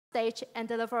stage and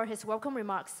deliver his welcome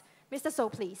remarks. Mr. So,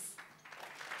 please.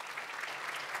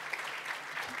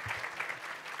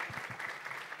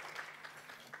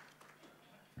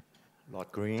 Lord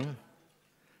Green,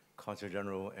 Consul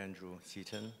General Andrew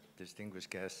Seaton, distinguished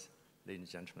guests, ladies and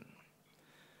gentlemen.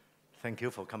 Thank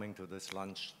you for coming to this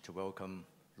lunch to welcome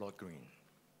Lord Green.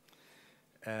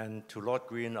 And to Lord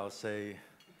Green, I'll say,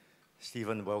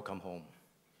 Stephen, welcome home.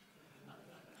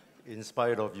 In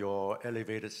spite of your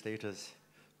elevated status,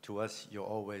 to us, you're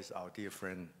always our dear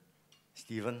friend,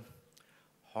 Stephen,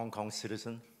 Hong Kong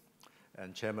citizen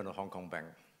and chairman of Hong Kong Bank.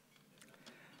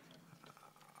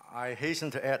 I hasten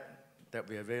to add that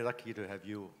we are very lucky to have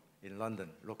you in London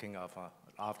looking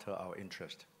after our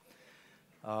interest.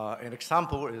 An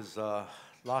example is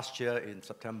last year in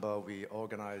September, we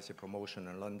organized a promotion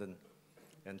in London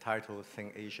entitled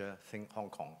Think Asia, Think Hong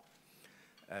Kong.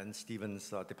 And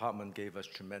Stephen's department gave us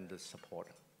tremendous support.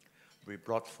 We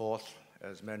brought forth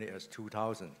as many as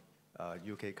 2,000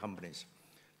 UK companies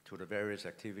to the various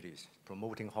activities,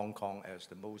 promoting Hong Kong as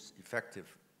the most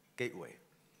effective gateway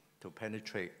to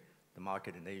penetrate the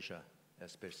market in Asia,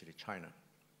 especially China.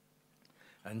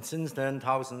 And since then,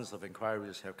 thousands of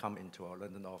inquiries have come into our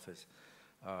London office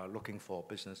looking for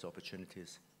business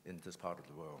opportunities in this part of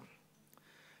the world.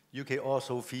 UK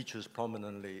also features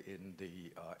prominently in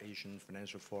the Asian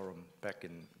Financial Forum back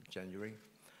in January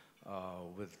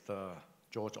with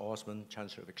George Osborne,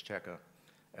 Chancellor of Exchequer,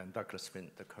 and Douglas Finn,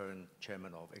 the current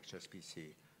chairman of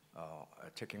HSBC,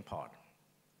 taking part.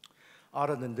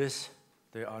 Other than this,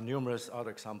 there are numerous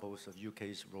other examples of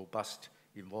UK's robust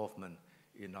involvement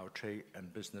in our trade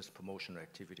and business promotion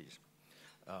activities.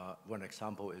 One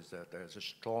example is that there's a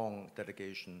strong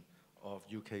delegation of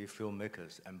UK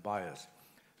filmmakers and buyers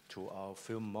to our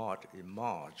film mart in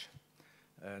March.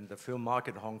 And the film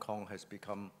market in Hong Kong has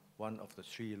become one of the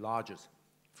 3 largest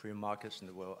film markets in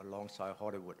the world alongside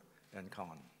Hollywood and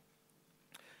Cannes.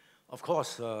 Of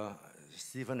course,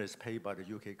 Stephen is paid by the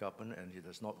UK government and he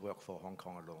does not work for Hong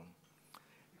Kong alone.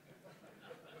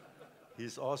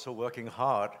 He's also working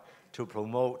hard to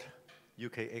promote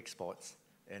UK exports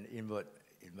and inward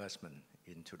investment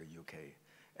into the UK.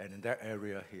 And in that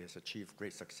area, he has achieved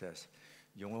great success.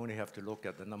 You only have to look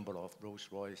at the number of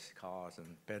Rolls-Royce cars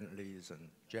and Bentleys and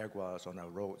Jaguars on our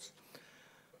roads.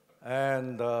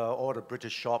 And all the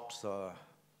British shops,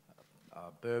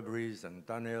 Burberry's and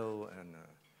Dunhill, and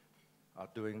are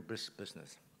doing brisk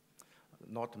business.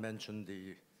 Not to mention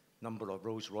the number of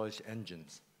Rolls-Royce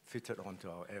engines fitted onto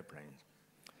our airplanes.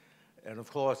 And of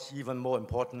course, even more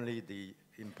importantly, the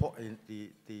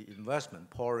investment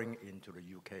pouring into the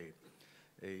UK.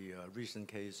 A recent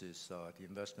case is the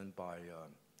investment by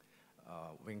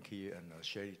Winky and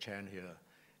Sherry Chan here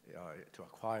to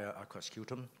acquire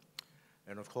Aquascutum.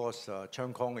 And of course,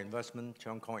 Cheung Kong investment,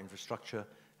 Cheung Kong infrastructure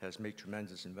has made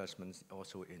tremendous investments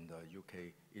also in the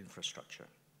UK infrastructure.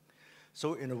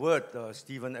 So in a word,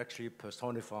 Stephen actually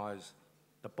personifies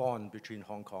the bond between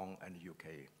Hong Kong and the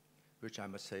UK, which I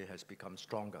must say has become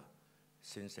stronger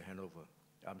since the handover.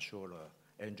 I'm sure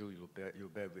Andrew, you'll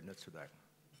bear witness to that.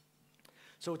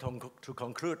 So to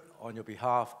conclude, on your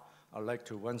behalf, I'd like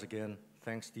to once again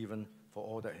thank Stephen for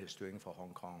all that he's doing for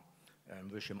Hong Kong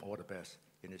and wish him all the best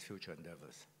in his future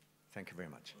endeavors. Thank you very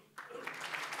much.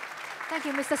 Thank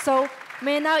you, Mr. So.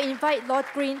 May I now invite Lord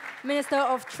Green, Minister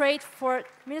of State for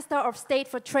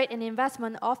Trade and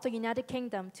Investment of the United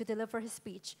Kingdom, to deliver his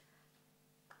speech.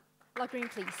 Lord Green,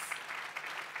 please.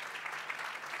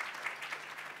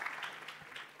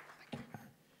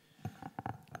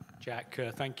 Jack,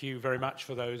 thank you very much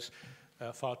for those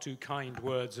far too kind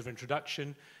words of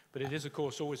introduction. But it is, of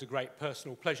course, always a great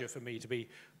personal pleasure for me to be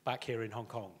back here in Hong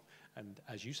Kong. And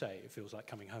as you say, it feels like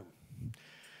coming home.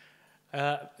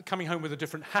 Coming home with a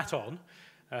different hat on,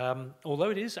 although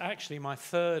it is actually my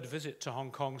 3rd visit to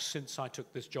Hong Kong since I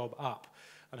took this job up.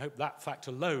 And I hope that fact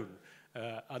alone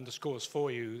underscores for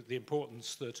you the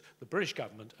importance that the British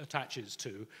government attaches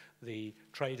to the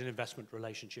trade and investment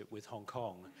relationship with Hong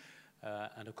Kong.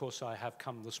 And of course, I have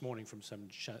come this morning from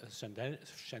Shenzhen,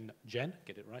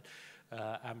 get it right,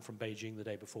 and from Beijing the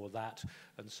day before that.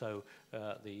 And so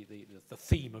the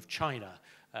theme of China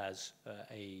as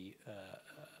a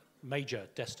major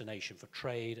destination for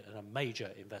trade and a major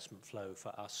investment flow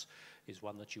for us is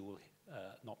one that you will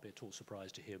not be at all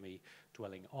surprised to hear me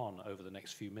dwelling on over the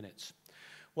next few minutes.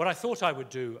 What I thought I would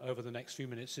do over the next few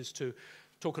minutes is to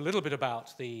talk a little bit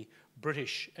about the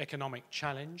British economic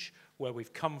challenge, where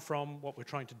we've come from, what we're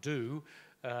trying to do,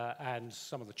 and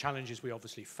some of the challenges we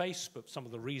obviously face, but some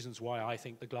of the reasons why I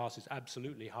think the glass is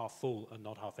absolutely half full and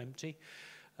not half empty.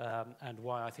 and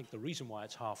why I think the reason why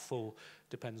it's half full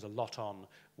depends a lot on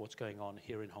what's going on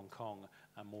here in Hong Kong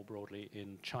and more broadly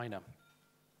in China.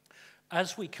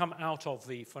 As we come out of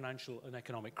the financial and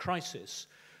economic crisis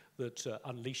that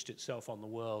unleashed itself on the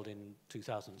world in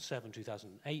 2007,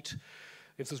 2008,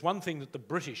 if there's one thing that the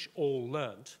British all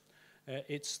learnt,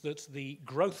 it's that the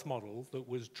growth model that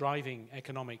was driving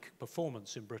economic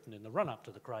performance in Britain in the run-up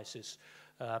to the crisis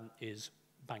is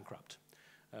bankrupt.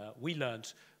 We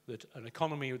learnt that an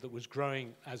economy that was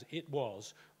growing as it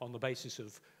was on the basis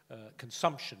of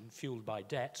consumption fueled by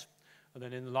debt, and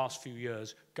then in the last few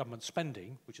years, government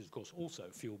spending, which is of course also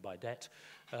fueled by debt,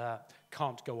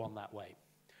 can't go on that way.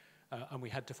 And we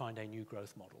had to find a new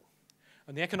growth model.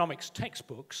 And the economics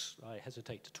textbooks, I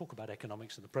hesitate to talk about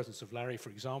economics in the presence of Larry, for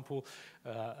example,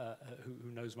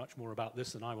 who knows much more about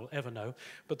this than I will ever know,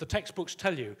 but the textbooks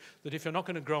tell you that if you're not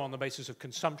going to grow on the basis of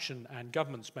consumption and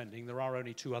government spending, there are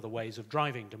only two other ways of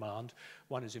driving demand.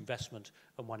 One is investment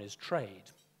and one is trade.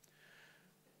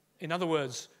 In other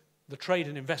words, the trade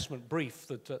and investment brief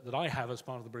that I have as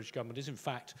part of the British government is in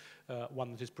fact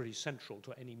one that is pretty central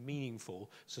to any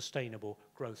meaningful, sustainable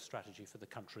growth strategy for the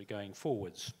country going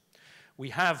forwards. We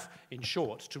have, in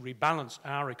short, to rebalance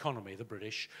our economy, the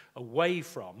British, away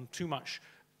from too much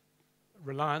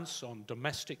reliance on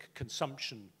domestic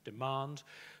consumption demand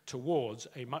towards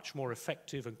a much more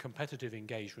effective and competitive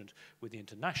engagement with the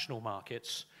international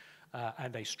markets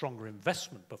and a stronger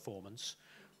investment performance.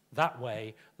 That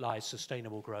way lies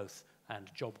sustainable growth and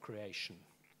job creation.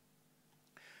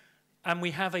 And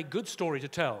we have a good story to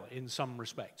tell in some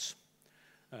respects.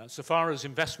 So far as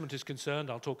investment is concerned,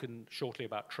 I'll talk shortly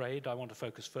about trade. I want to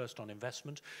focus first on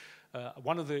investment.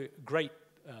 One of the great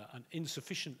and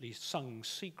insufficiently sung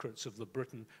secrets of the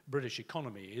British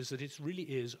economy is that it really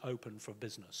is open for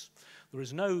business. There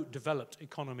is no developed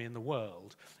economy in the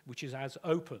world which is as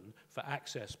open for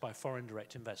access by foreign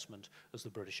direct investment as the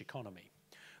British economy.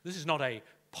 This is not a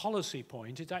policy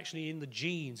point, it's actually in the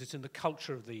genes, it's in the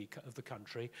culture of the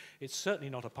country. It's certainly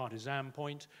not a partisan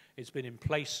point. It's been in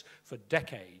place for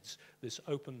decades, this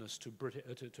openness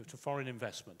to foreign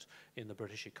investment in the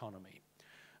British economy.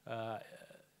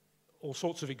 All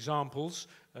sorts of examples.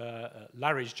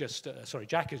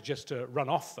 Jack has just run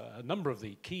off a number of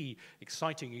the key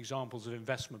exciting examples of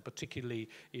investment, particularly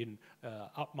in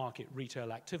upmarket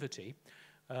retail activity.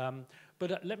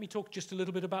 But let me talk just a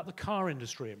little bit about the car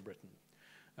industry in Britain.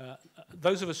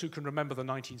 Those of us who can remember the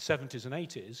 1970s and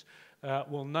 80s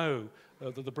will know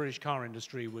that the British car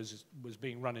industry was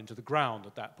being run into the ground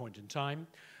at that point in time,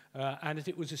 and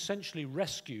it was essentially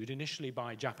rescued initially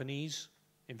by Japanese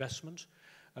investment,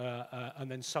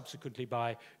 and then subsequently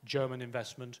by German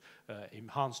investment,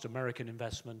 enhanced American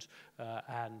investment,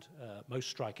 and most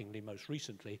strikingly, most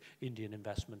recently, Indian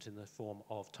investment in the form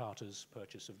of Tata's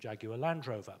purchase of Jaguar Land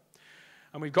Rover.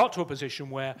 And we've got to a position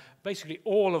where basically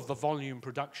all of the volume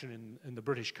production in the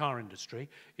British car industry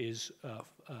is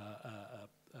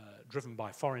driven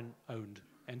by foreign-owned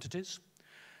entities.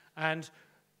 And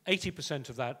 80%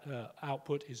 of that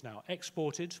output is now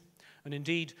exported. And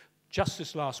indeed, just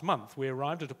this last month, we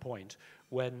arrived at a point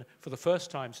when, for the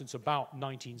first time since about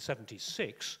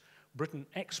 1976, Britain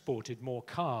exported more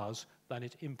cars than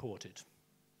it imported.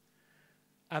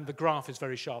 And the graph is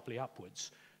very sharply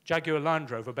upwards. Jaguar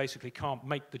Land Rover basically can't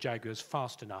make the Jaguars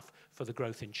fast enough for the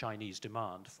growth in Chinese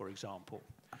demand, for example.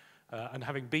 And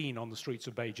having been on the streets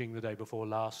of Beijing the day before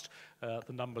last,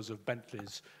 the numbers of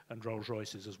Bentleys and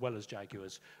Rolls-Royces as well as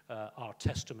Jaguars are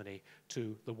testimony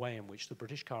to the way in which the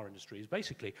British car industry is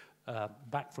basically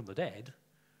back from the dead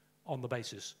on the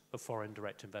basis of foreign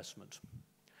direct investment.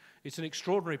 It's an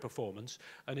extraordinary performance,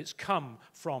 and it's come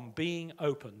from being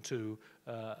open to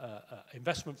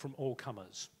investment from all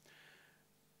comers.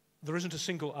 There isn't a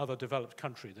single other developed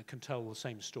country that can tell the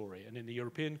same story. And in the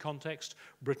European context,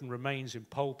 Britain remains in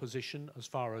pole position as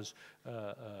far as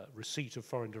receipt of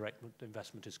foreign direct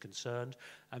investment is concerned.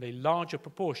 And a larger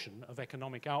proportion of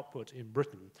economic output in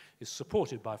Britain is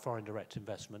supported by foreign direct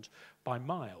investment by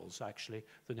miles, actually,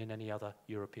 than in any other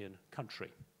European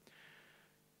country.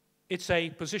 It's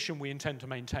a position we intend to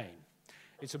maintain.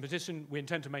 It's a position we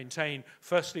intend to maintain,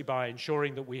 firstly, by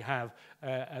ensuring that we have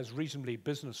as reasonably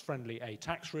business-friendly a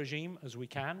tax regime as we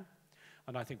can,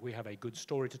 and I think we have a good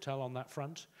story to tell on that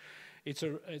front. It's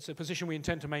a position we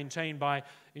intend to maintain by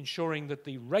ensuring that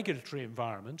the regulatory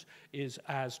environment is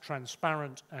as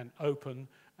transparent and open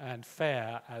and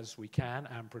fair as we can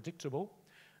and predictable.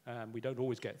 We don't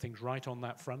always get things right on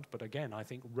that front, but again, I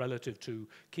think relative to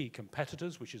key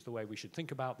competitors, which is the way we should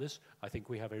think about this, I think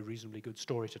we have a reasonably good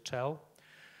story to tell.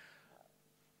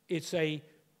 It's a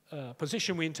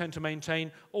position we intend to maintain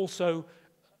also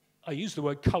I use the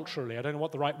word culturally, I don't know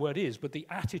what the right word is, but the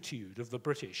attitude of the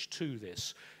British to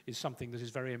this is something that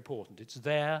is very important. It's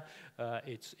there,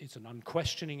 it's an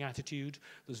unquestioning attitude.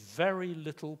 There's very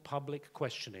little public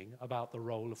questioning about the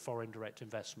role of foreign direct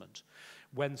investment.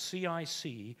 When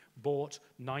CIC bought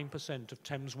 9% of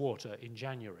Thames Water in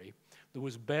January, there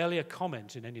was barely a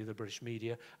comment in any of the British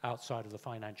media outside of the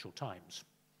Financial Times.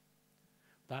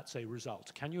 That's a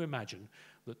result. Can you imagine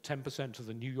that 10% of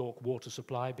the New York water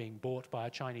supply being bought by a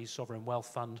Chinese sovereign wealth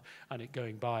fund and it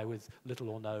going by with little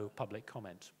or no public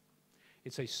comment?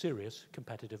 It's a serious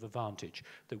competitive advantage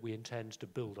that we intend to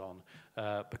build on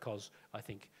because I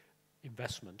think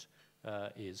investment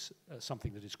is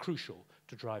something that is crucial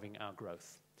to driving our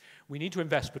growth. We need to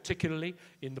invest particularly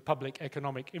in the public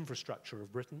economic infrastructure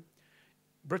of Britain.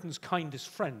 Britain's kindest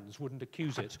friends wouldn't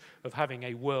accuse it of having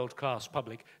a world-class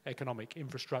public economic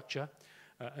infrastructure.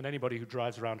 And anybody who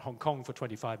drives around Hong Kong for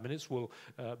 25 minutes will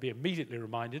be immediately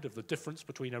reminded of the difference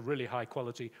between a really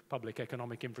high-quality public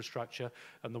economic infrastructure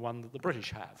and the one that the British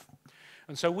have.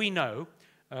 And so we know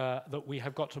that we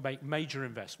have got to make major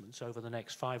investments over the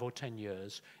next 5 or 10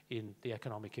 years in the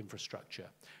economic infrastructure.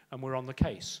 And we're on the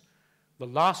case. The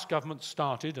last government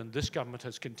started, and this government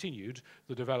has continued,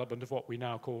 the development of what we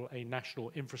now call a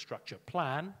National Infrastructure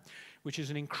Plan, which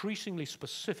is an increasingly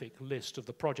specific list of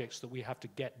the projects that we have to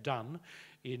get done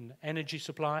in energy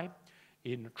supply,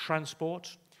 in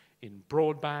transport, in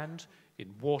broadband,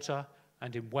 in water,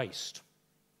 and in waste.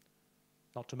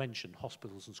 Not to mention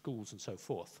hospitals and schools and so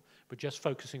forth. But just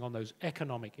focusing on those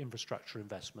economic infrastructure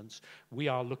investments, we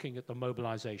are looking at the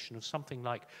mobilization of something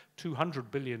like £200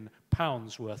 billion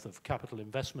worth of capital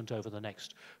investment over the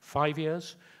next 5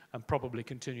 years, and probably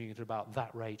continuing at about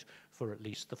that rate for at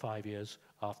least the 5 years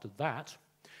after that,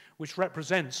 which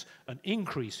represents an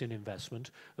increase in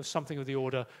investment of something of the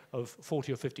order of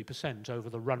 40 or 50% over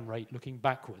the run rate looking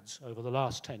backwards over the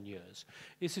last 10 years.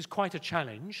 This is quite a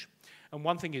challenge, and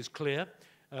one thing is clear,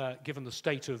 given the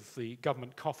state of the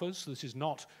government coffers, this is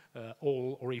not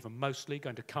all or even mostly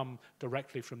going to come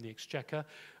directly from the Exchequer.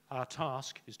 Our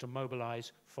task is to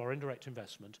mobilize foreign direct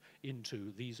investment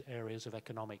into these areas of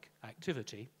economic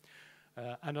activity.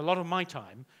 And a lot of my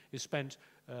time is spent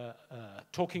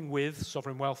talking with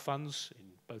sovereign wealth funds, in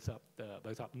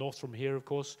both up north from here, of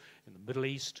course, in the Middle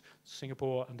East,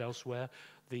 Singapore and elsewhere,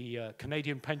 the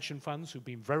Canadian pension funds who've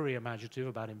been very imaginative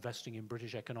about investing in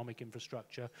British economic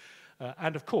infrastructure,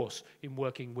 and of course in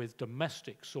working with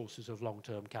domestic sources of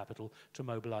long-term capital to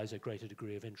mobilize a greater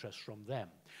degree of interest from them.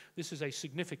 This is a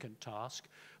significant task,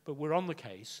 but we're on the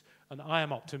case, and I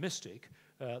am optimistic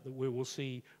that we will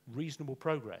see reasonable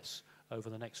progress over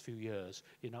the next few years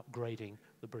in upgrading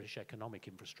the British economic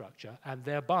infrastructure, and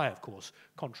thereby, of course,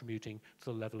 contributing to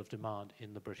the level of demand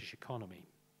in the British economy.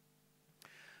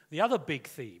 The other big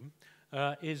theme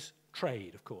is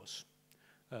trade, of course.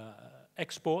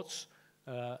 Exports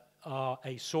are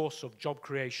a source of job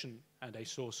creation and a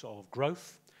source of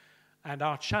growth, and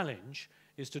our challenge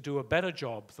is to do a better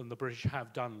job than the British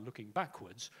have done looking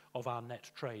backwards of our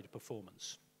net trade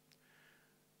performance.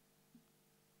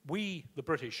 We, the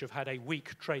British, have had a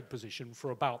weak trade position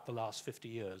for about the last 50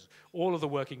 years. All of the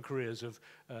working careers of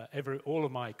all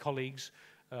of my colleagues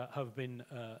have been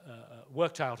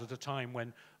worked out at a time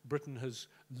when Britain has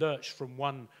lurched from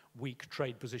one weak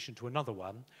trade position to another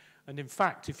one. And in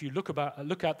fact, if you look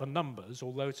at the numbers,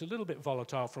 although it's a little bit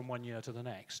volatile from one year to the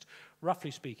next,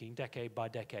 roughly speaking, decade by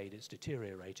decade, it's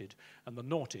deteriorated, and the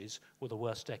noughties were the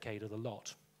worst decade of the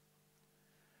lot.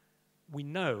 We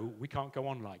know we can't go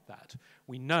on like that.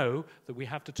 We know that we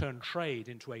have to turn trade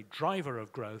into a driver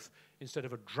of growth instead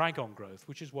of a drag on growth,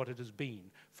 which is what it has been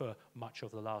for much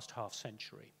of the last half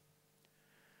century.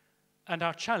 And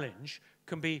our challenge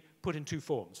can be put in two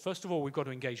forms. First of all, we've got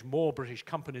to engage more British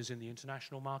companies in the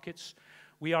international markets.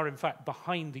 We are, in fact,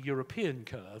 behind the European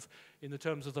curve in the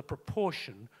terms of the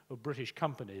proportion of British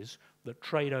companies that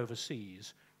trade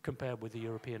overseas compared with the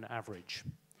European average.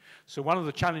 So one of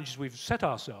the challenges we've set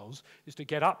ourselves is to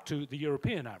get up to the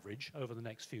European average over the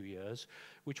next few years,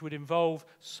 which would involve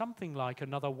something like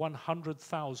another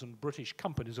 100,000 British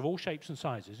companies of all shapes and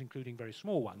sizes, including very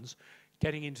small ones,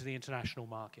 getting into the international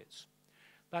markets.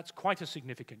 That's quite a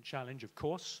significant challenge, of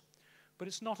course, but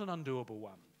it's not an undoable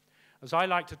one. As I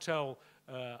like to tell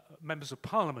members of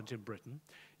Parliament in Britain,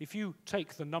 if you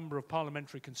take the number of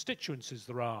parliamentary constituencies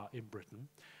there are in Britain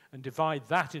and divide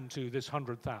that into this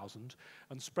 100,000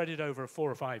 and spread it over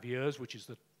 4 or 5 years, which is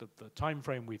the time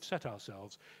frame we've set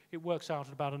ourselves, it works out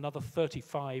at about another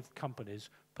 35 companies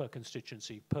per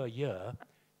constituency per year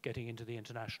getting into the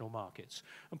international markets.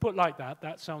 And put like that,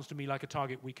 that sounds to me like a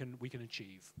target we can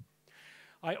achieve.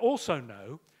 I also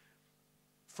know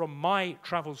from my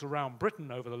travels around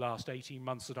Britain over the last 18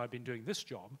 months that I've been doing this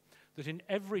job, that in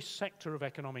every sector of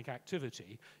economic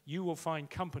activity, you will find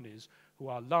companies who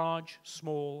are large,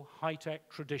 small, high-tech,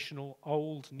 traditional,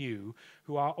 old, new,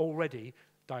 who are already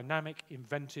dynamic,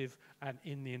 inventive, and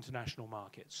in the international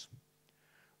markets.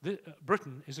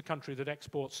 Britain is a country that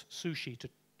exports sushi to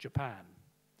Japan.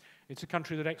 It's a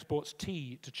country that exports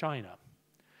tea to China.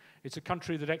 It's a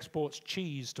country that exports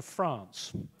cheese to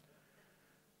France.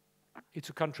 It's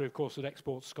a country, of course, that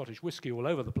exports Scottish whisky all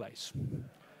over the place,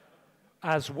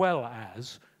 as well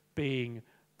as being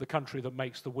the country that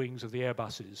makes the wings of the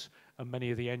Airbuses and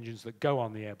many of the engines that go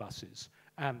on the Airbuses,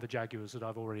 and the Jaguars that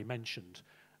I've already mentioned,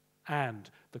 and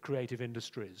the creative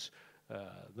industries,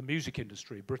 the music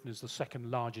industry. Britain is the second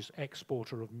largest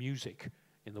exporter of music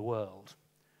in the world.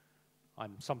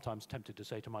 I'm sometimes tempted to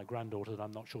say to my granddaughter that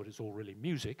I'm not sure it's all really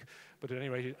music, but at any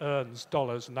rate it earns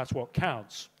dollars and that's what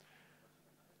counts.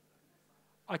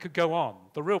 I could go on.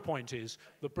 The real point is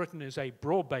that Britain is a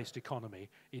broad-based economy.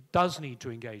 It does need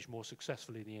to engage more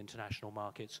successfully in the international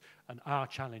markets, and our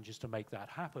challenge is to make that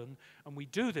happen. And we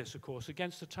do this, of course,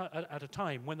 at a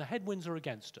time when the headwinds are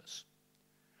against us.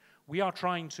 We are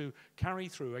trying to carry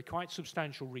through a quite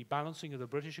substantial rebalancing of the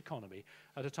British economy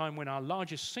at a time when our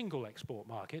largest single export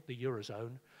market, the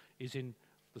Eurozone, is in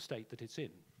the state that it's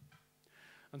in.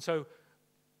 And so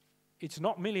it's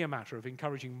not merely a matter of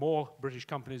encouraging more British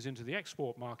companies into the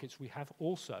export markets. We have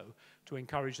also to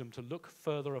encourage them to look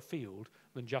further afield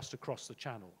than just across the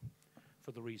channel,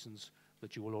 for the reasons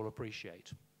that you will all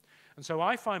appreciate. And so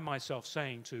I find myself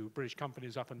saying to British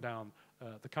companies up and down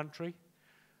the country,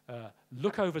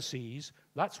 look overseas.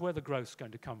 That's where the growth's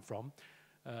going to come from.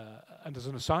 And as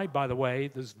an aside, by the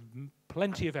way, there's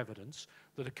plenty of evidence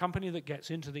that a company that gets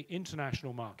into the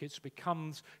international markets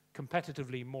becomes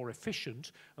competitively more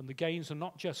efficient, and the gains are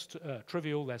not just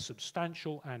trivial, they're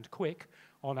substantial and quick.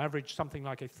 On average, something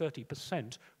like a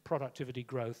 30% productivity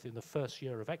growth in the first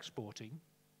year of exporting.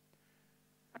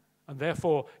 And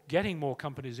therefore, getting more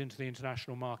companies into the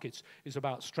international markets is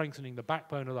about strengthening the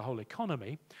backbone of the whole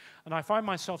economy. And I find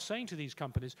myself saying to these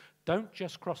companies, don't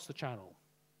just cross the channel.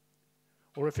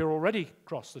 Or if you're already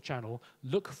crossed the channel,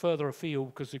 look further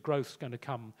afield, because the growth is going to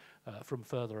come from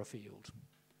further afield.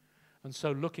 And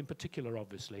so look in particular,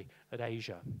 obviously, at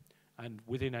Asia. And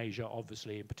within Asia,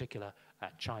 obviously, in particular,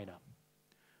 at China.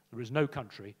 There is no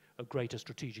country of greater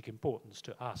strategic importance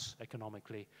to us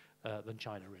economically than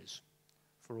China is,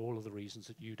 for all of the reasons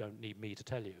that you don't need me to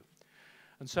tell you.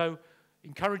 And so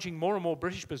encouraging more and more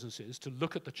British businesses to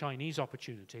look at the Chinese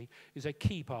opportunity is a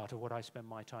key part of what I spend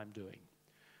my time doing.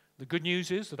 The good news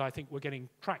is that I think we're getting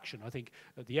traction. I think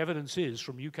the evidence is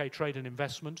from UK Trade and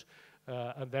Investment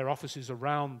and their offices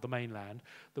around the mainland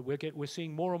that we're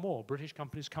seeing more and more British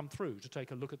companies come through to take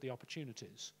a look at the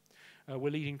opportunities. We're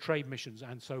leading trade missions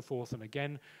and so forth, and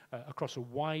again, across a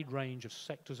wide range of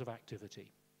sectors of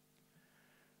activity.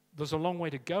 There's a long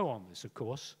way to go on this, of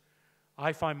course.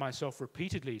 I find myself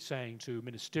repeatedly saying to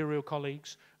ministerial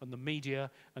colleagues and the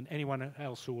media and anyone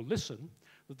else who will listen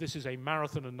that this is a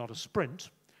marathon and not a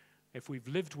sprint. If we've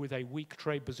lived with a weak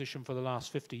trade position for the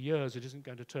last 50 years, it isn't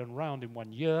going to turn around in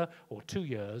 1 year or 2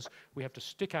 years. We have to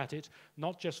stick at it,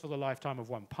 not just for the lifetime of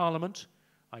one parliament,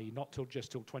 i.e. not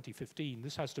just till 2015.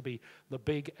 This has to be the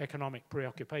big economic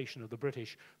preoccupation of the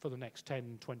British for the next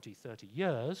 10, 20, 30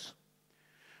 years.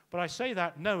 But I say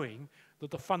that knowing that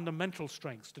the fundamental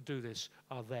strengths to do this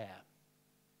are there.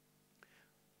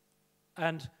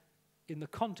 And in the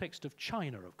context of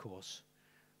China, of course,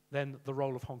 then the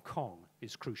role of Hong Kong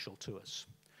is crucial to us.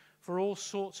 For all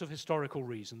sorts of historical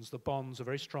reasons, the bonds are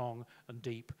very strong and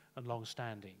deep and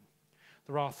long-standing.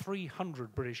 There are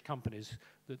 300 British companies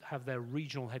that have their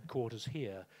regional headquarters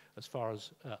here, as far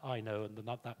as I know, and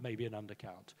that may be an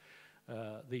undercount.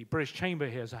 The British Chamber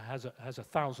here has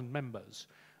 1,000 members.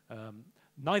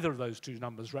 Neither of those two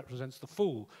numbers represents the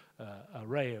full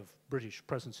array of British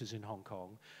presences in Hong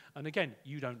Kong. And again,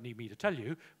 you don't need me to tell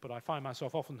you, but I find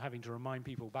myself often having to remind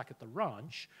people back at the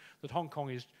ranch that Hong Kong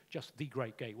is just the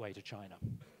great gateway to China.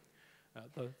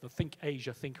 The Think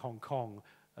Asia, Think Hong Kong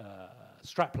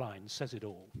strapline says it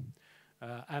all.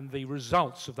 And the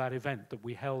results of that event that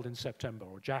we held in September,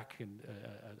 or Jack and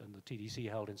the TDC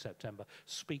held in September,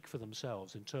 speak for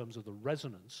themselves in terms of the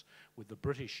resonance with the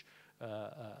British,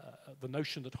 the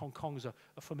notion that Hong Kong is a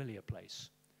familiar place,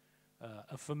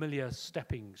 a familiar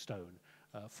stepping stone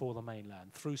for the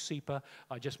mainland. Through SEPA,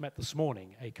 I just met this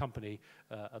morning a company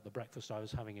at the breakfast I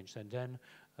was having in Shenzhen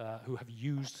who have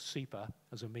used SEPA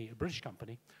as a British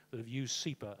company that have used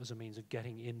SEPA as a means of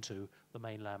getting into the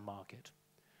mainland market.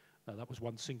 Now, that was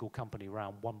one single company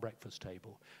around one breakfast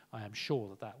table. I am sure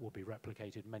that that will be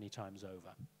replicated many times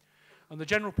over. And the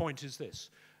general point is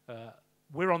this.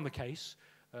 We're on the case.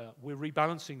 We're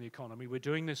rebalancing the economy. We're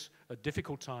doing this at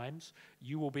difficult times.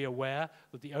 You will be aware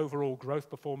that the overall growth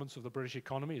performance of the British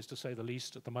economy is, to say the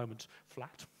least, at the moment,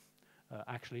 flat.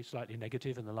 Actually, slightly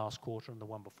negative in the last quarter and the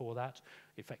one before that,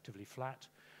 effectively flat.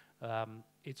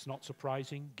 It's not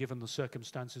surprising, given the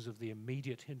circumstances of the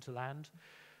immediate hinterland.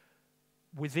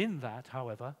 Within that,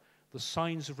 however, the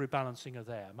signs of rebalancing are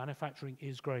there. Manufacturing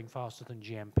is growing faster than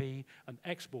GMP, and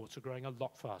exports are growing a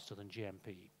lot faster than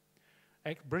GMP.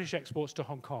 British exports to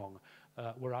Hong Kong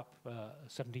were up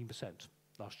 17%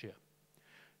 last year.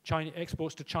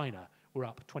 Exports to China were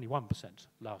up 21%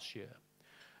 last year.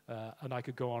 And I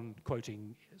could go on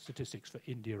quoting statistics for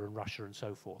India and Russia and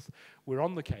so forth. We're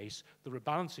on the case. The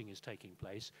rebalancing is taking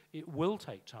place. It will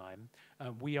take time,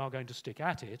 and we are going to stick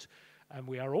at it. And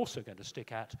we are also going to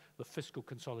stick at the fiscal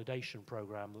consolidation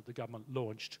program that the government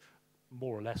launched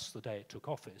more or less the day it took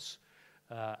office,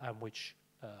 and which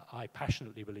I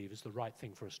passionately believe is the right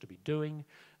thing for us to be doing,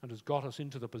 and has got us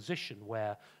into the position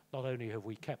where not only have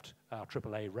we kept our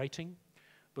AAA rating,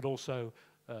 but also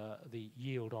the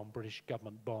yield on British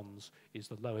government bonds is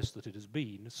the lowest that it has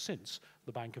been since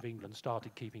the Bank of England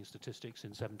started keeping statistics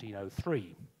in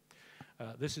 1703.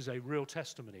 This is a real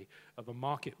testimony of a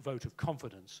market vote of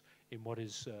confidence in what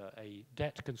is a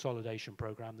debt consolidation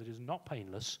program that is not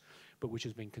painless, but which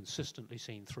has been consistently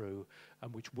seen through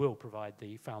and which will provide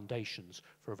the foundations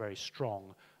for a very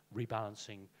strong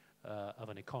rebalancing of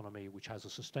an economy which has a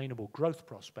sustainable growth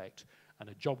prospect and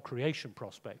a job creation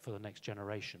prospect for the next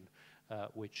generation,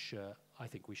 which I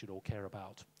think we should all care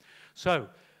about. So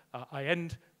I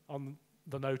end on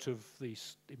the note of the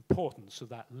importance of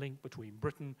that link between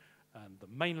Britain and the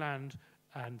mainland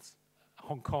and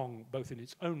Hong Kong, both in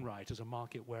its own right as a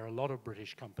market where a lot of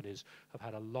British companies have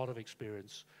had a lot of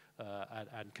experience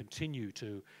and continue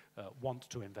to want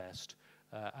to invest,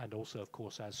 and also, of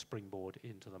course, as springboard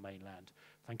into the mainland.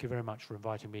 Thank you very much for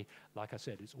inviting me. Like I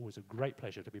said, it's always a great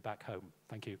pleasure to be back home.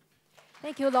 Thank you.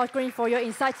 Thank you, Lord Green, for your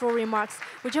insightful remarks.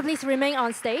 Would you please remain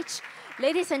on stage?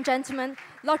 Ladies and gentlemen,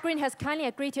 Lord Green has kindly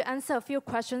agreed to answer a few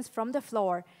questions from the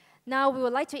floor. Now we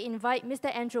would like to invite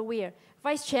Mr. Andrew Weir,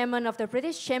 Vice Chairman of the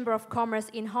British Chamber of Commerce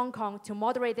in Hong Kong, to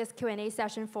moderate this Q&A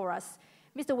session for us.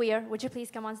 Mr. Weir, would you please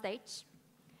come on stage?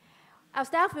 Our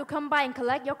staff will come by and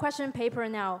collect your question paper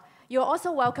now. You're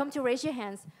also welcome to raise your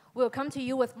hands. We'll come to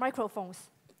you with microphones.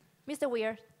 Mr.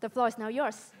 Weir, the floor is now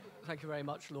yours. Thank you very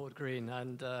much, Lord Green.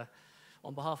 And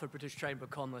on behalf of British Chamber of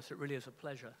Commerce, it really is a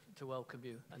pleasure to welcome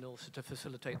you and also to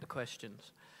facilitate the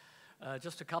questions.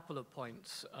 Just a couple of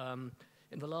points.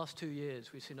 In the last 2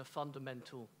 years, we've seen a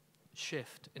fundamental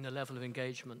shift in the level of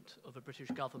engagement of the British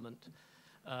government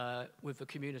with the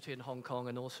community in Hong Kong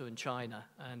and also in China,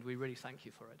 and we really thank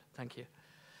you for it. Thank you.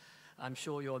 I'm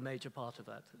sure you're a major part of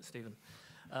that, Stephen.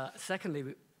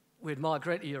 Secondly, we admire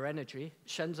greatly your energy.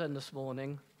 Shenzhen this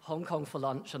morning, Hong Kong for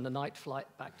lunch, and the night flight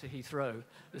back to Heathrow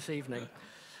this evening.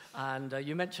 And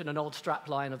you mentioned an old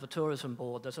strapline of the tourism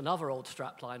board. There's another old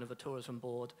strapline of the tourism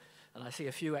board, and I see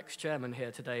a few ex-chairmen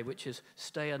here today, which is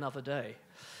stay another day.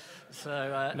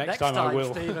 So next time I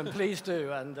will. Stephen, please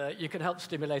do, and you can help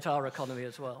stimulate our economy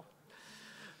as well.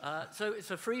 So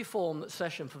it's a free-form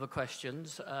session for the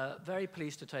questions. Very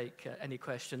pleased to take any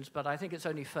questions, but I think it's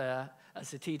only fair,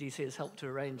 as the TDC has helped to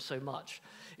arrange so much,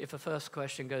 if the first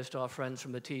question goes to our friends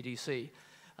from the TDC.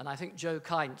 And I think Joe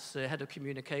Kintz, the head of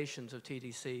communications of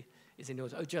TDC, is in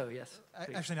yours. Oh, Joe, yes.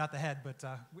 Please. Actually, not the head, but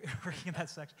we're working in that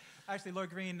section. Actually, Lord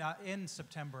Green, in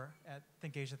September at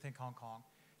Think Asia, Think Hong Kong,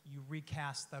 you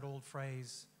recast that old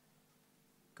phrase,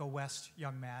 go west,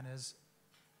 young man, as,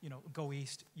 go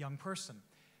east, young person.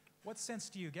 What sense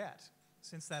do you get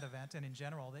since that event and in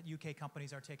general that UK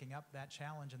companies are taking up that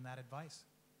challenge and that advice?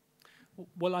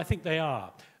 Well, I think they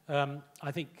are.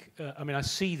 I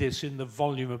see this in the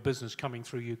volume of business coming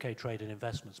through UK trade and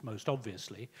investments, most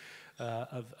obviously.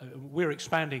 We're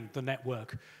expanding the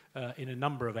network in a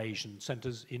number of Asian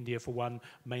centres, India for one,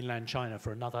 mainland China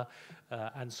for another,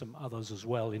 and some others as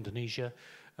well, Indonesia.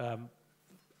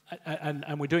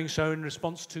 And we're doing so in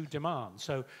response to demand.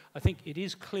 So I think it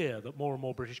is clear that more and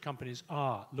more British companies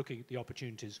are looking at the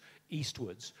opportunities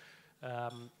eastwards.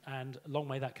 And long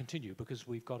may that continue, because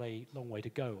we've got a long way to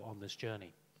go on this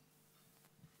journey.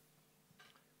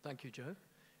 Thank you, Joe.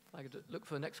 If I could look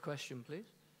for the next question, please.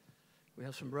 We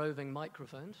have some roving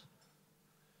microphones.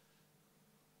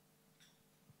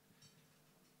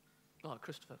 Oh,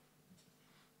 Christopher.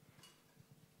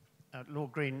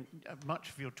 Lord Green, much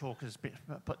of your talk has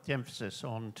put the emphasis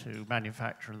on to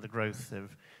manufacture and the growth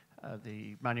of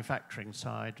the manufacturing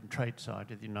side and trade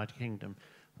side of the United Kingdom.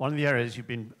 One of the areas you've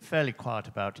been fairly quiet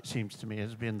about, it seems to me,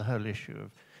 has been the whole issue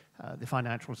of the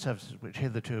financial services, which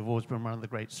hitherto have always been one of the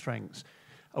great strengths.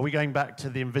 Are we going back to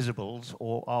the invisibles,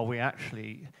 or are we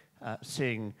actually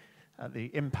seeing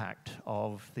the impact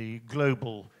of the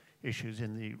global issues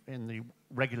in the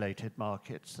regulated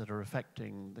markets that are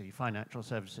affecting the financial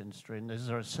service industry? And is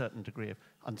there a certain degree of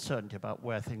uncertainty about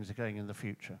where things are going in the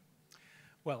future?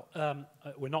 Well,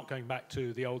 we're not going back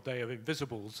to the old day of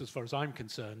invisibles, as far as I'm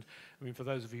concerned. I mean, for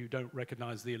those of you who don't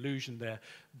recognize the illusion there,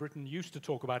 Britain used to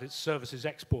talk about its services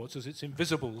exports as its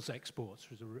invisibles exports,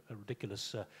 which is a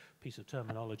ridiculous piece of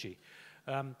terminology.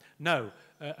 No,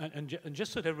 and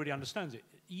just so that everybody understands it,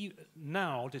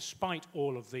 now, despite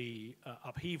all of the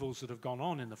upheavals that have gone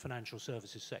on in the financial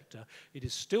services sector, it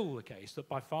is still the case that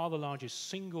by far the largest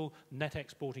single net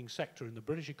exporting sector in the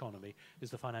British economy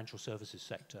is the financial services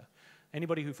sector.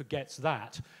 Anybody who forgets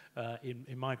that,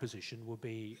 in my position, will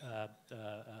be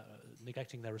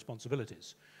neglecting their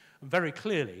responsibilities. And very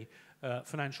clearly,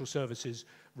 financial services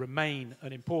remain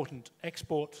an important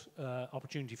export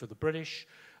opportunity for the British.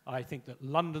 I think that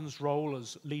London's role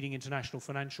as leading international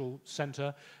financial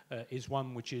centre is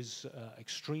one which is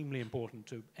extremely important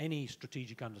to any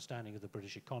strategic understanding of the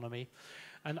British economy.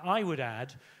 And I would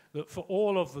add that for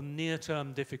all of the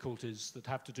near-term difficulties that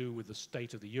have to do with the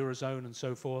state of the Eurozone and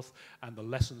so forth, and the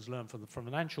lessons learned from the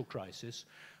financial crisis,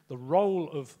 the role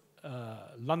of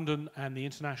London and the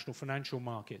international financial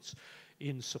markets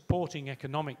in supporting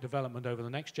economic development over the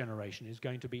next generation is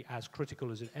going to be as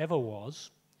critical as it ever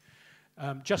was.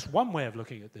 Just one way of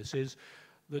looking at this is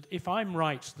that if I'm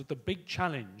right that the big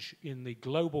challenge in the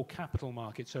global capital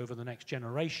markets over the next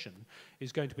generation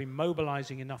is going to be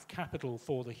mobilizing enough capital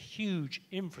for the huge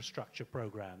infrastructure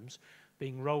programs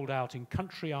being rolled out in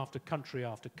country after country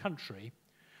after country,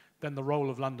 then the role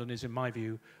of London is, in my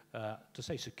view, to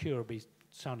say secure would be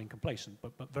sounding complacent,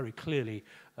 but very clearly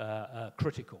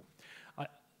critical.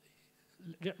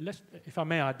 If I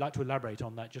may, I'd like to elaborate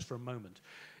on that just for a moment.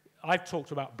 I've talked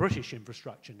about British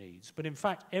infrastructure needs, but in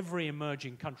fact, every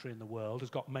emerging country in the world has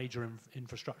got major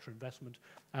infrastructure investment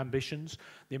ambitions.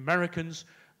 The Americans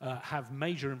have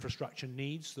major infrastructure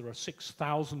needs. There are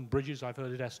 6,000 bridges, I've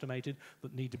heard it estimated,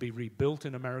 that need to be rebuilt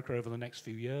in America over the next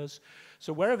few years.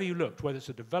 So wherever you looked, whether it's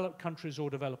the developed countries or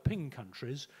developing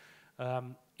countries,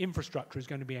 infrastructure is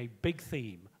going to be a big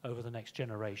theme over the next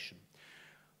generation.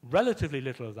 Relatively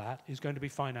little of that is going to be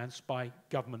financed by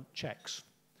government checks.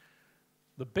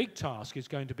 The big task is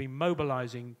going to be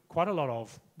mobilizing quite a lot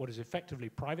of what is effectively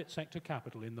private sector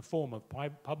capital in the form of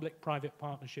public-private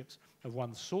partnerships of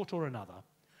one sort or another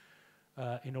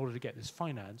in order to get this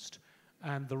financed.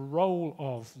 And the role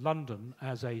of London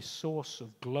as a source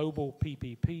of global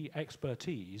PPP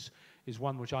expertise is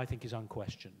one which I think is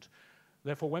unquestioned.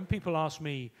 Therefore, when people ask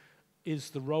me,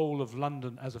 is the role of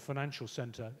London as a financial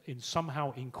centre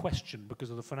somehow in question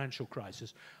because of the financial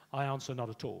crisis, I answer not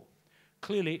at all.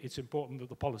 Clearly, it's important that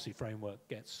the policy framework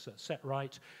gets set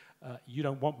right. You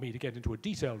don't want me to get into a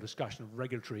detailed discussion of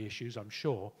regulatory issues, I'm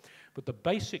sure, but the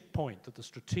basic point that the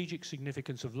strategic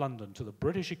significance of London to the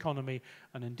British economy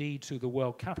and indeed to the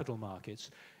world capital markets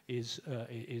is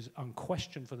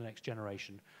unquestioned for the next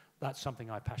generation. That's something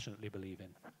I passionately believe in.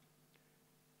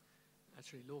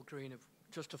 Actually, Lord Green,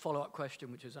 just a follow-up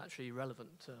question, which is actually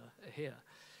relevant here,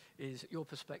 is your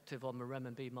perspective on the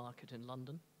Renminbi market in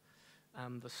London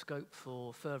and the scope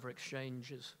for further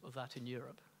exchanges of that in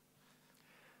Europe?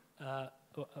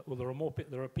 Well,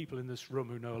 there are people in this room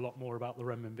who know a lot more about the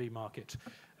Renminbi market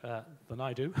than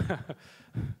I do.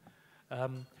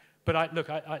 But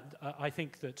I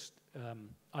think that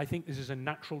I think this is a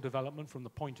natural development from the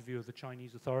point of view of the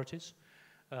Chinese authorities.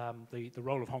 The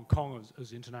role of Hong Kong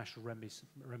as international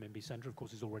renminbi centre, of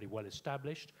course, is already well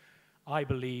established. I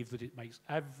believe that it makes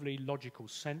every logical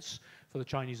sense for the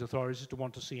Chinese authorities to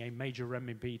want to see a major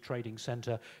renminbi trading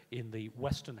centre in the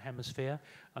Western Hemisphere,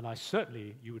 and I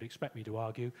certainly, you would expect me to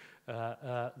argue,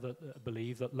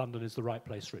 believe that London is the right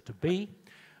place for it to be.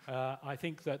 I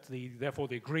think that therefore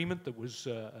the agreement that was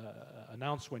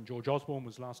announced when George Osborne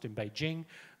was last in Beijing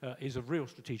is of real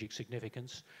strategic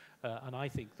significance, and I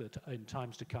think that in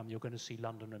times to come you're going to see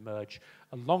London emerge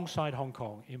alongside Hong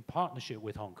Kong, in partnership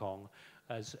with Hong Kong,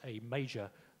 as a major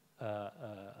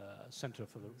centre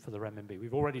for the renminbi.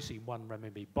 We've already seen one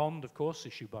renminbi bond, of course,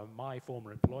 issued by my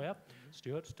former employer,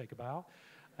 Stuart, to take a bow,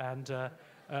 and there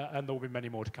will be many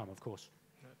more to come, of course.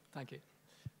 Thank you.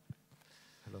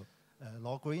 Hello.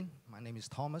 Lord Green, my name is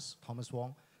Thomas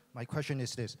Wong. My question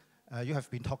is this. You have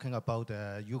been talking about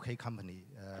a UK company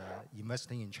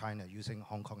investing in China using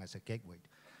Hong Kong as a gateway.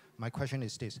 My question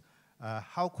is this.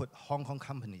 How could Hong Kong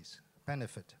companies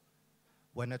benefit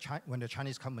when the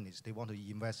Chinese companies, they want to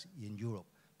invest in Europe,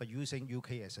 but using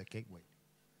UK as a gateway?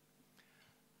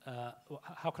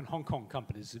 how can Hong Kong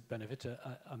companies benefit?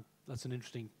 That's an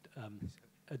interesting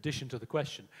addition to the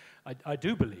question. I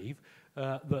do believe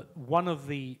that one of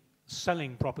the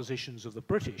selling propositions of the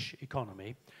British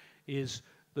economy is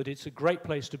that it's a great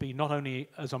place to be, not only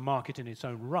as a market in its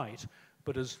own right,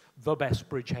 but as the best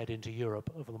bridgehead into Europe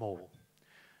of them all.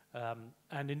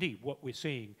 And indeed, what we're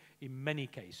seeing in many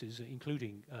cases,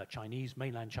 including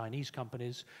mainland Chinese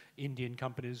companies, Indian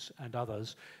companies, and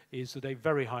others, is that a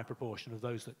very high proportion of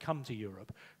those that come to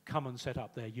Europe come and set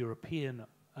up their European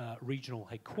regional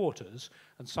headquarters,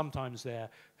 and sometimes their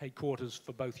headquarters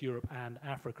for both Europe and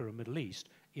Africa and Middle East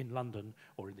in London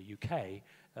or in the UK,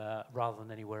 rather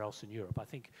than anywhere else in Europe. I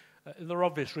think there are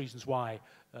obvious reasons why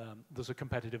there's a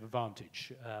competitive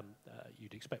advantage.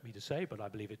 You'd expect me to say, but I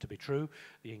believe it to be true.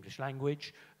 The English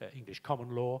language, English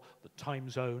common law, the time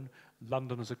zone,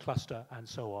 London as a cluster, and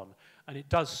so on. And it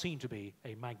does seem to be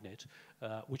a magnet,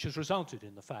 which has resulted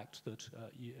in the fact that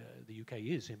the UK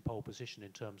is in pole position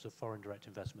in terms of foreign direct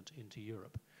investment into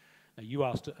Europe. Now, you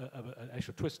asked an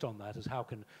extra twist on that, as how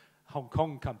can Hong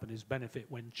Kong companies benefit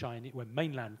when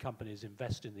mainland companies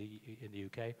invest in the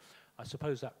UK? I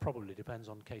suppose that probably depends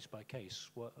on case by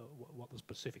case what the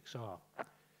specifics are.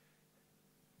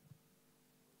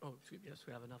 Oh, yes,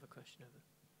 we have another question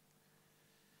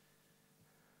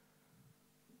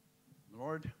over.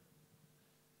 Lord,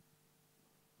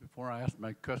 before I ask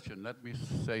my question, let me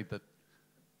say that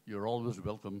you're always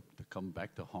welcome to come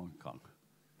back to Hong Kong.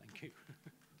 Thank you.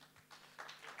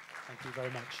 Thank you very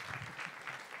much.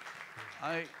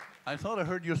 I thought I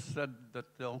heard you said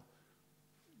that there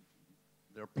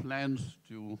are plans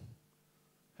to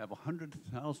have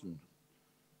 100,000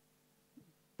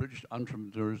 British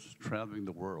entrepreneurs traveling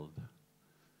the world.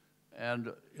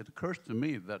 And it occurs to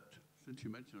me that, since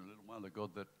you mentioned a little while ago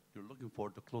that you're looking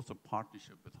forward to closer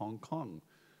partnership with Hong Kong,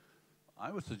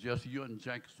 I would suggest you and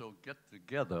Jack So get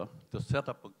together to set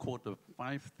up a quota of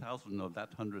 5,000 of that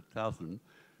 100,000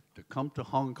 to come to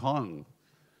Hong Kong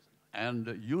and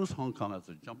use Hong Kong as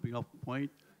a jumping off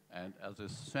point and as a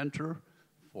center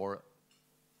for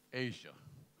Asia.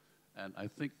 And I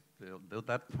think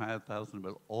that 5,000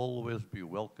 will always be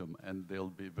welcome, and they'll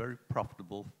be very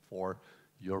profitable for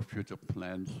your future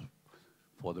plans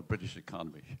for the British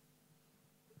economy.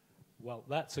 Well,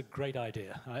 that's a great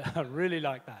idea. I really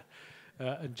like that.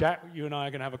 And Jack, you and I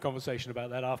are going to have a conversation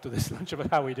about that after this lunch, about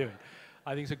how we do it.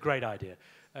 I think it's a great idea.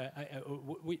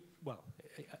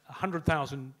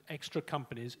 100,000 extra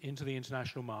companies into the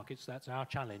international markets, that's our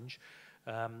challenge.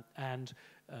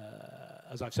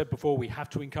 As I've said before, we have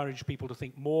to encourage people to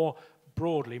think more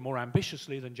broadly, more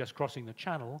ambitiously than just crossing the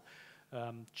channel.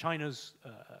 China's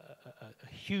a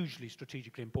hugely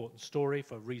strategically important story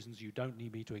for reasons you don't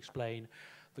need me to explain.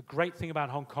 The great thing about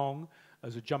Hong Kong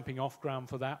as a jumping off ground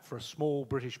for that, for a small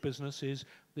British business, is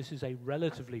this is a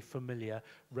relatively familiar,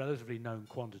 relatively known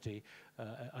quantity,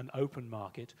 an open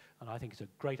market, and I think it's a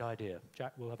great idea.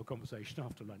 Jack, we'll have a conversation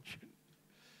after lunch.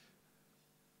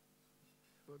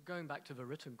 Well, going back to the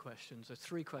written questions, there's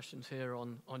 3 questions here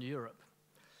on Europe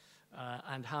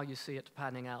and how you see it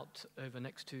panning out over the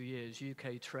next 2 years.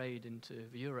 UK trade into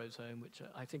the Eurozone, which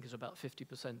I think is about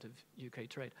 50% of UK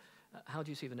trade. How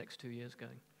do you see the next 2 years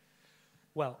going?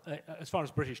 Well, as far as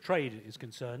British trade is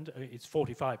concerned, it's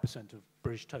 45% of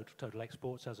British total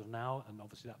exports as of now, and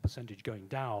obviously that percentage going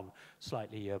down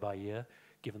slightly year by year,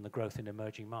 given the growth in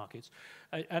emerging markets.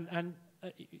 And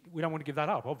we don't want to give that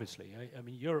up, obviously. I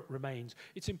mean, Europe remains...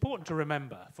 It's important to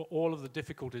remember, for all of the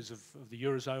difficulties of the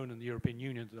Eurozone and the European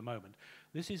Union at the moment,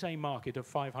 this is a market of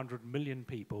 500 million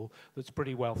people that's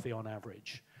pretty wealthy on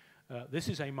average. This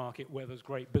is a market where there's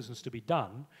great business to be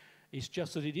done. It's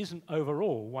just that it isn't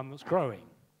overall one that's growing.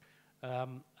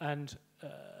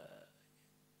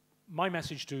 My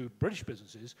message to British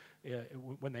businesses,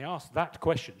 when they ask that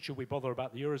question, should we bother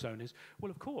about the Eurozone, is, well,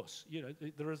 of course, you know,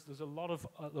 there's a lot of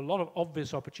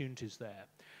obvious opportunities there.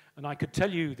 And I could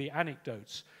tell you the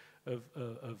anecdotes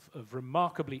of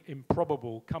remarkably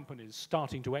improbable companies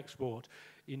starting to export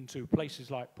into places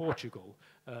like Portugal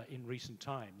in recent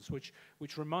times, which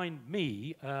remind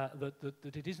me that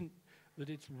it isn't, that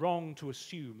it's wrong to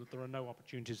assume that there are no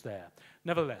opportunities there.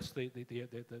 Nevertheless, the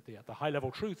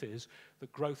high-level truth is that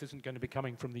growth isn't going to be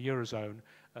coming from the Eurozone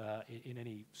in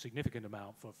any significant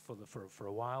amount for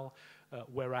a while,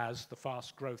 whereas the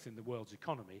fast growth in the world's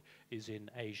economy is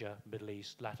in Asia, Middle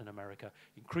East, Latin America,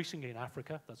 increasingly in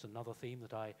Africa. That's another theme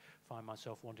that I find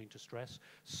myself wanting to stress.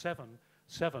 Seven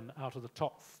out of the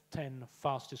top 10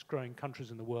 fastest-growing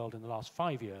countries in the world in the last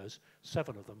 5 years,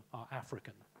 7 of them are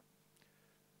African.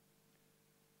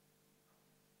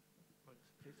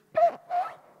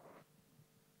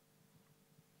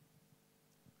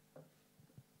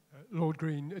 Lord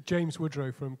Green, James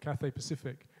Woodrow from Cathay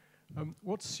Pacific.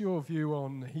 What's your view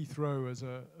on Heathrow as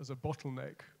a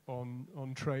bottleneck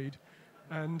on trade?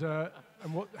 And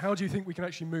how do you think we can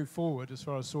actually move forward as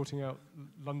far as sorting out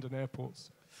London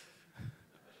airports?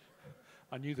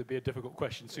 I knew there'd be a difficult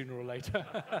question sooner or later.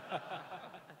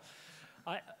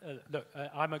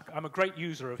 I'm a great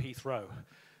user of Heathrow,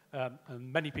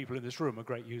 and many people in this room are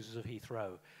great users of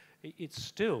Heathrow. It's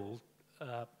still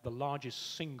the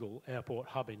largest single airport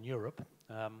hub in Europe.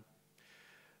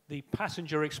 The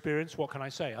passenger experience, what can I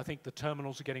say? I think the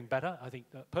terminals are getting better. I think,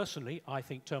 personally, I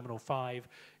think Terminal 5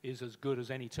 is as good as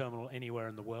any terminal anywhere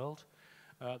in the world.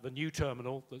 The new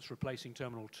terminal that's replacing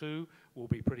Terminal 2 will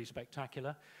be pretty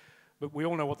spectacular. But we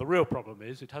all know what the real problem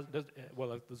is.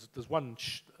 There's one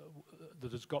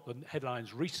that has got the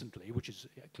headlines recently, which is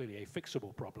clearly a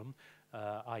fixable problem,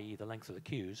 i.e. the length of the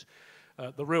queues.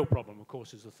 The real problem, of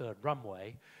course, is the third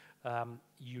runway.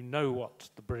 You know what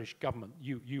the British government,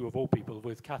 you of all people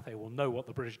with Cathay will know what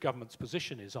the British government's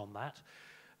position is on that.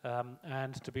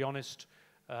 And to be honest,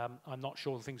 I'm not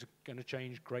sure things are going to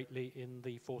change greatly in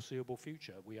the foreseeable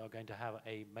future. We are going to have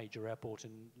a major airport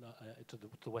to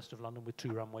the west of London with 2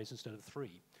 runways instead of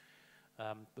 3.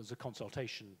 There's a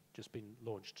consultation just been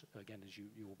launched, again, as you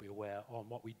will be aware, on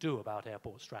what we do about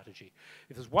airport strategy.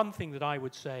 If there's one thing that I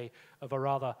would say of a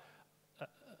rather,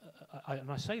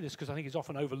 and I say this because I think it's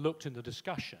often overlooked in the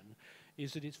discussion,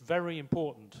 is that it's very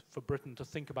important for Britain to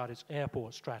think about its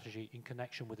airport strategy in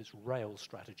connection with its rail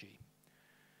strategy.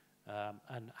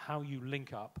 And how you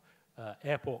link up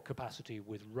airport capacity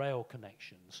with rail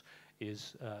connections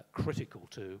is critical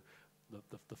to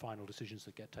the final decisions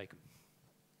that get taken.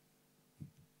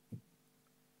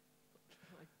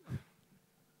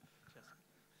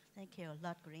 Thank you,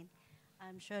 Lord Green.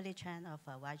 I'm Shirley Chan of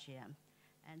YGM.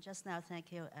 And just now,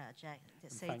 thank you, Jack, to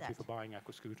say that. Thank you for buying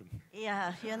Aquascutum.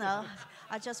 Yeah,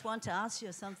 I just want to ask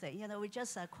you something. We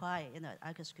just acquired,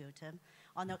 Aquascutum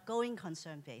on a going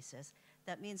concern basis.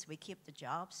 That means we keep the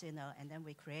jobs, and then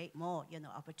we create more,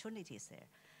 opportunities there.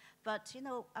 But,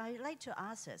 I'd like to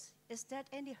ask us, is there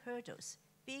any hurdles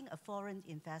being a foreign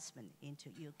investment into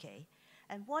UK?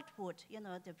 And what would,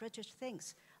 the British think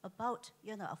about,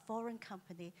 a foreign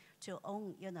company to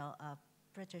own,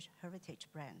 British heritage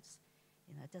brands?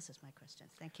 This is my question.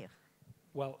 Thank you.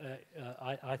 Well,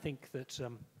 I think that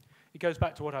it goes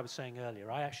back to what I was saying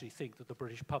earlier. I actually think that the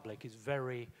British public is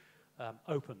very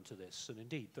open to this. And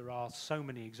indeed, there are so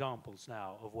many examples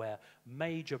now of where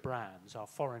major brands are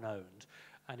foreign-owned,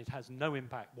 and it has no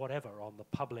impact whatever on the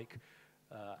public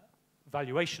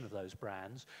valuation of those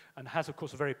brands, and has, of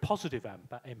course, a very positive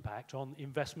impact on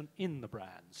investment in the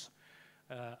brands.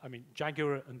 I mean,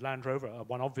 Jaguar and Land Rover are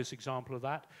one obvious example of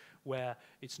that, where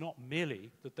it's not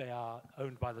merely that they are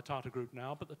owned by the Tata Group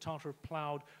now, but the Tata have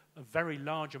ploughed a very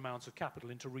large amounts of capital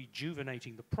into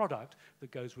rejuvenating the product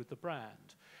that goes with the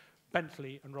brand.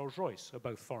 Bentley and Rolls-Royce are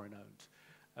both foreign-owned.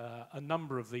 A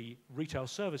number of the retail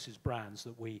services brands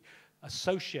that we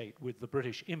associate with the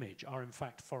British image are in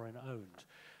fact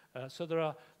foreign-owned. So there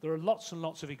are lots and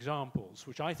lots of examples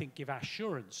which I think give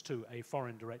assurance to a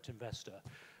foreign direct investor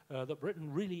that Britain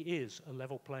really is a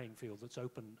level playing field that's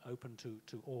open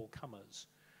to all comers.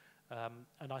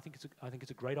 And I think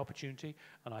it's a great opportunity,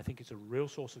 and I think it's a real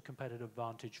source of competitive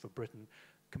advantage for Britain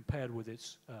compared with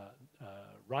its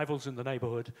rivals in the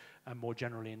neighborhood and more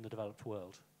generally in the developed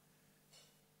world.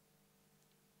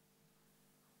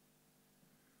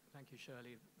 Thank you,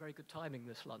 Shirley. Very good timing,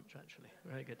 this lunch, actually.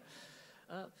 Very good.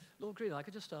 Lord Green, I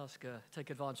could just ask, take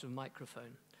advantage of the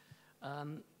microphone.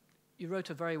 You wrote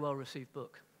a very well-received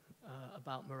book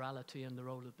about morality and the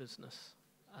role of business.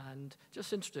 And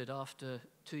just interested, after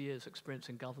 2 years' experience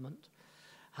in government,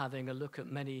 having a look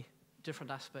at many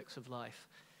different aspects of life,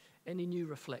 any new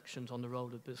reflections on the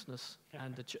role of business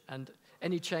and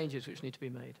any changes which need to be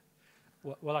made?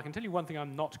 Well, I can tell you one thing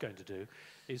I'm not going to do,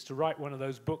 is to write one of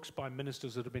those books by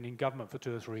ministers that have been in government for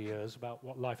 2 or 3 years about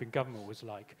what life in government was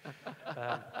like.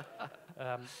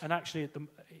 And actually,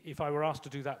 if I were asked to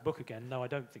do that book again, no, I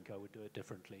don't think I would do it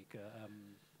differently,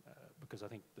 because I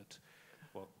think that,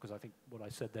 well, because I think what I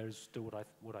said there is still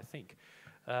what I think.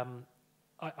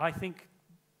 I think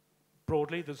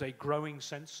broadly there's a growing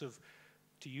sense of,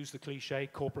 to use the cliche,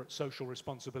 corporate social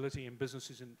responsibility in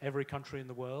businesses in every country in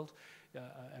the world.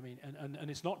 I mean, and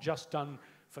it's not just done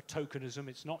for tokenism.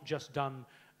 It's not just done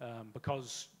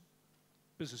because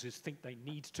businesses think they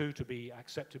need to be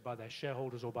accepted by their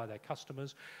shareholders or by their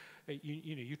customers.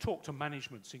 You talk to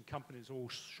managements in companies of all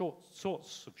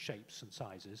sorts of shapes and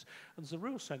sizes, and there's a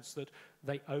real sense that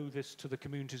they owe this to the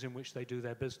communities in which they do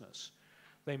their business.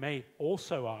 They may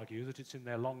also argue that it's in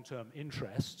their long-term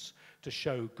interests to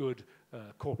show good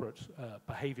corporate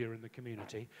behavior in the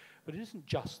community. But it isn't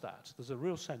just that. There's a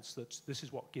real sense that this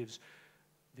is what gives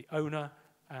the owner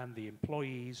and the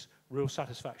employees real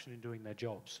satisfaction in doing their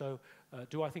jobs. So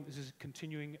do I think this is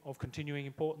of continuing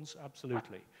importance?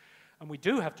 Absolutely. And we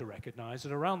do have to recognize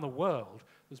that around the world,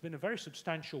 there's been a very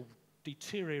substantial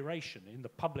deterioration in the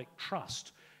public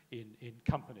trust in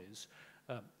companies.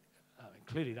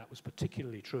 Clearly that was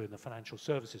particularly true in the financial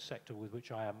services sector, with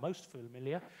which I am most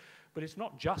familiar. But it's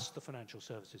not just the financial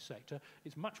services sector.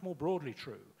 It's much more broadly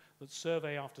true that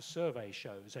survey after survey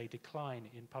shows a decline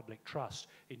in public trust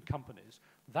in companies.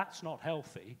 That's not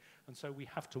healthy, and so we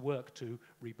have to work to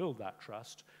rebuild that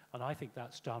trust. And I think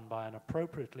that's done by an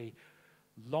appropriately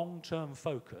long-term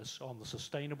focus on the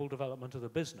sustainable development of the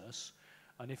business.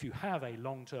 And if you have a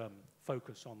long-term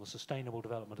focus on the sustainable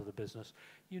development of the business,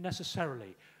 you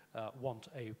necessarily want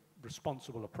a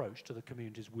responsible approach to the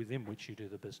communities within which you do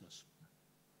the business.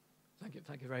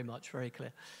 Thank you very much, very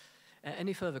clear.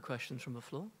 Any further questions from the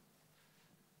floor?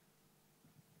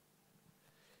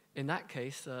 In that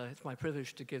case, it's my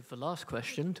privilege to give the last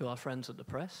question to our friends at the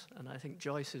press, and I think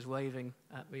Joyce is waving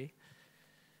at me.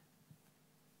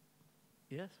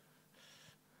 Yes?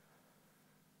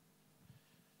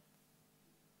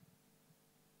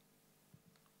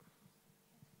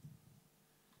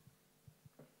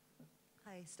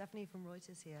 Hi, Stephanie from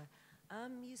Reuters here.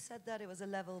 You said that it was a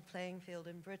level playing field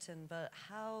in Britain, but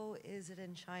how is it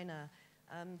in China?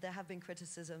 There have been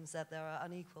criticisms that there are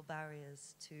unequal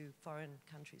barriers to foreign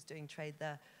countries doing trade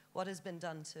there. What has been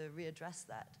done to readdress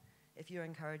that if you're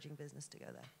encouraging business to go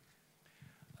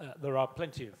there? There are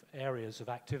plenty of areas of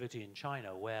activity in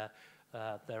China where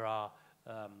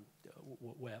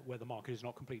where the market is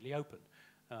not completely open.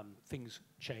 Things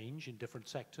change in different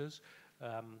sectors.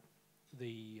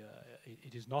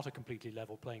 It is not a completely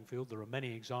level playing field. There are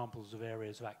many examples of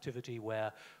areas of activity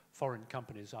where foreign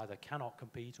companies either cannot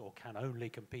compete or can only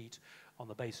compete on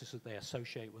the basis that they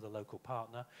associate with a local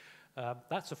partner.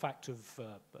 That's a fact of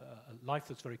life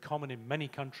that's very common in many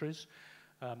countries.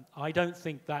 I don't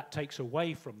think that takes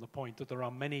away from the point that there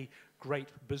are many great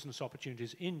business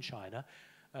opportunities in China.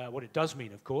 What it does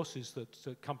mean, of course, is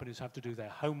that companies have to do their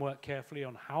homework carefully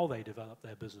on how they develop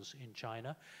their business in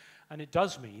China. And it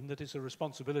does mean that it's a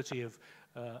responsibility of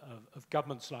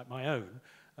governments like my own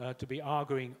to be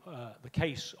arguing the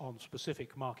case on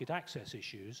specific market access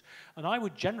issues. And I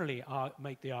would generally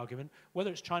make the argument,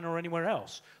 whether it's China or anywhere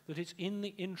else, that it's in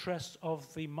the interests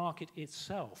of the market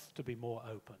itself to be more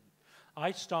open.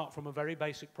 I start from a very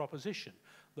basic proposition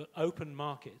that open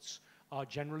markets are,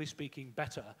 generally speaking,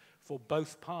 better for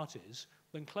both parties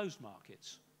than closed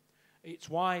markets. It's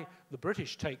why the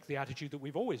British take the attitude that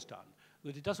we've always done,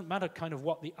 that it doesn't matter kind of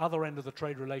what the other end of the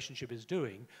trade relationship is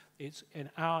doing, it's in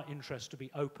our interest to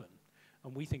be open.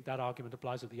 And we think that argument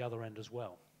applies at the other end as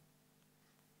well.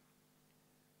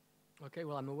 Okay,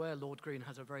 well, I'm aware Lord Green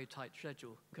has a very tight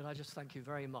schedule. Could I just thank you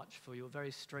very much for your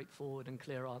very straightforward and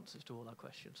clear answers to all our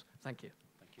questions. Thank you.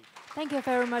 Thank you. Thank you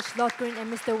very much, Lord Green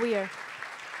and Mr. Weir.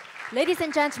 Ladies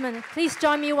and gentlemen, please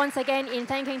join me once again in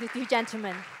thanking the two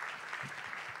gentlemen.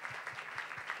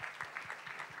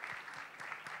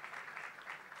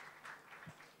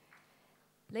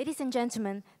 Ladies and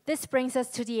gentlemen, this brings us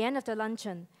to the end of the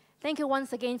luncheon. Thank you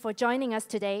once again for joining us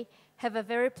today. Have a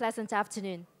very pleasant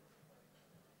afternoon.